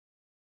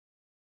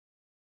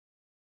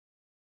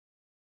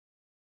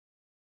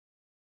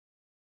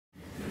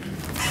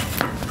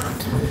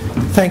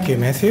Thank you,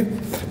 Matthew.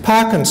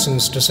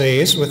 Parkinson's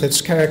disease, with its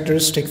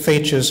characteristic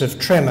features of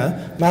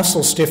tremor,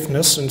 muscle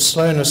stiffness and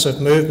slowness of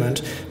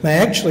movement, may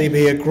actually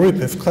be a group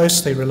of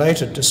closely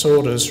related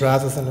disorders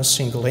rather than a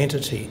single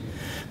entity.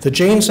 The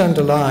genes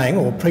underlying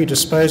or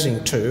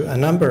predisposing to a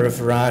number of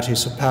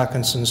varieties of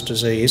Parkinson's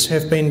disease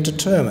have been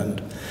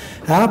determined.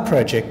 Our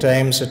project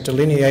aims at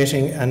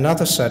delineating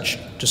another such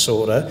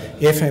disorder,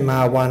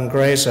 FMR1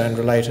 grey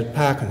zone-related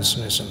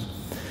Parkinsonism.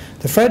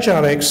 The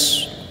Fragile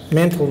X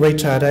mental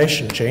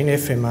retardation gene,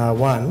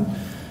 FMR1,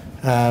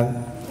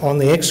 on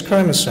the X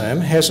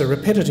chromosome has a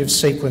repetitive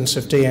sequence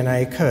of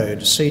DNA code,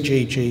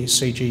 CGG,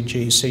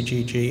 CGG,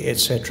 CGG,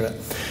 etc.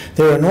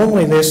 There are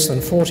normally less than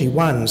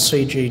 41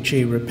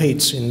 CGG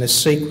repeats in this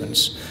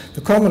sequence.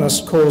 The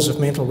commonest cause of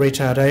mental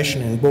retardation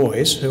in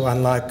boys, who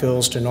unlike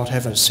girls do not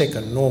have a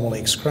second normal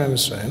X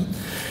chromosome,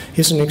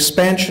 is an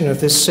expansion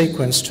of this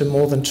sequence to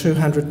more than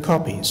 200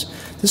 copies.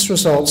 This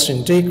results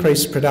in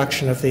decreased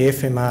production of the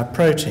FMR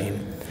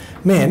protein.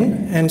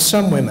 Men, and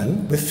some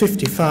women, with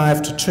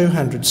 55 to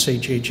 200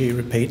 CGG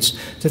repeats,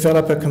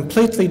 develop a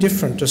completely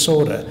different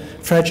disorder,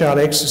 Fragile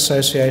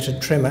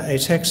X-associated tremor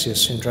ataxia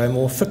syndrome,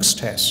 or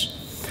FXTAS,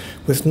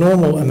 with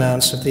normal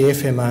amounts of the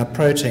FMR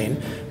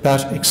protein,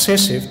 but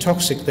excessive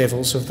toxic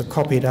levels of the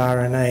copied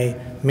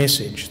RNA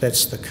message,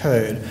 that's the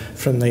code,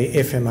 from the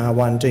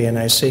FMR1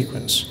 DNA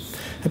sequence.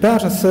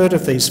 About a third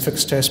of these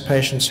FXTAS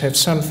patients have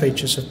some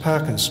features of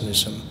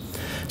Parkinsonism.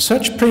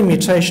 Such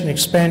premutation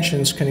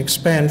expansions can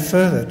expand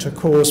further to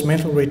cause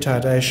mental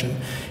retardation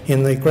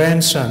in the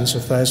grandsons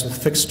of those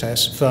with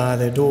FXTAS via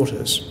their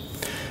daughters.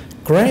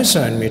 Grey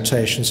zone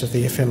mutations of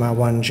the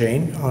FMR1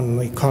 gene, on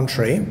the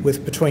contrary,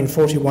 with between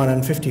 41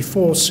 and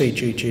 54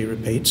 CGG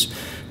repeats,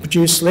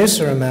 produce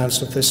lesser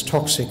amounts of this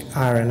toxic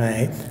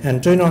RNA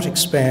and do not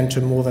expand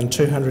to more than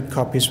 200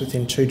 copies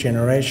within 2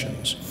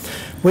 generations.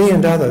 We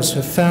and others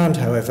have found,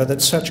 however,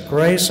 that such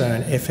grey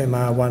zone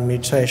FMR1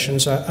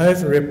 mutations are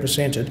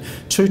overrepresented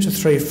 2 to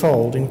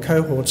 3-fold in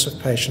cohorts of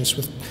patients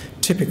with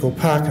typical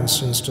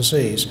Parkinson's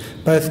disease,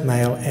 both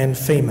male and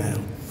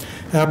female.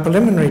 Our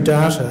preliminary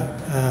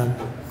data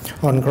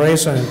on grey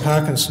zone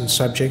Parkinson's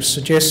subjects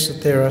suggests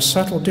that there are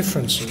subtle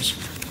differences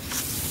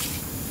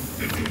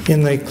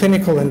in the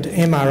clinical and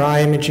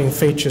MRI imaging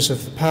features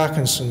of the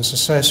Parkinson's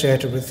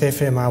associated with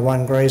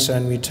FMR1 grey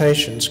zone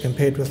mutations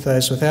compared with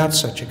those without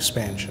such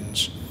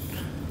expansions.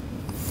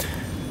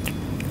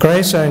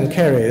 Grey zone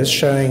carriers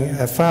showing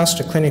a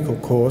faster clinical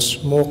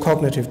course, more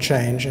cognitive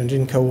change and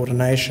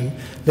incoordination,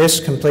 less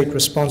complete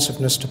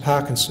responsiveness to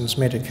Parkinson's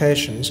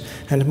medications,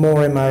 and more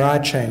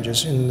MRI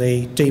changes in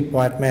the deep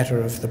white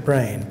matter of the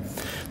brain.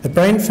 The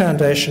Brain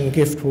Foundation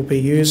gift will be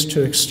used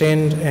to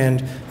extend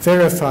and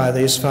verify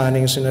these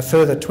findings in a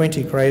further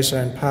 20 grey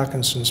zone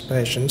Parkinson's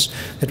patients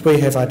that we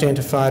have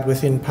identified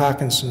within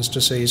Parkinson's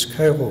disease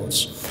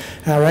cohorts.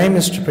 Our aim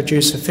is to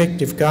produce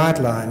effective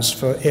guidelines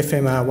for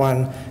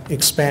FMR1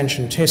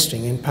 expansion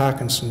testing in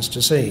Parkinson's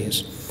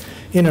disease.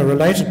 In a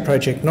related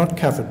project not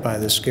covered by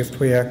this gift,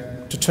 we are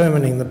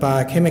determining the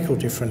biochemical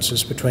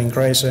differences between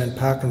grey zone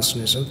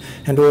Parkinsonism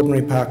and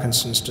ordinary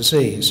Parkinson's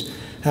disease.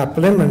 Our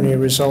preliminary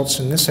results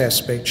in this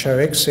aspect show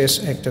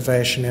excess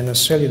activation in a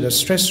cellular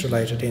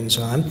stress-related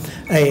enzyme,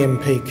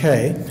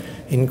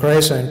 AMPK, in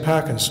grey zone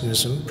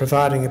Parkinsonism,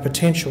 providing a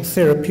potential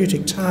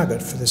therapeutic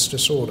target for this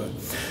disorder.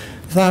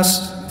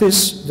 Thus,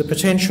 the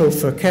potential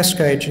for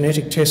cascade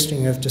genetic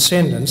testing of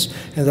descendants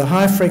and the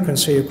high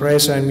frequency of grey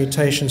zone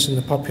mutations in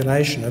the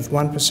population of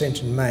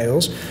 1% in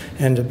males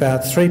and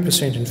about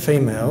 3% in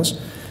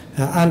females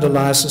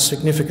underlies the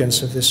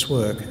significance of this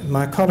work.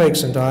 My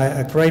colleagues and I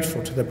are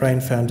grateful to the Brain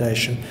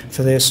Foundation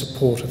for their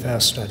support of our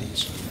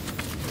studies.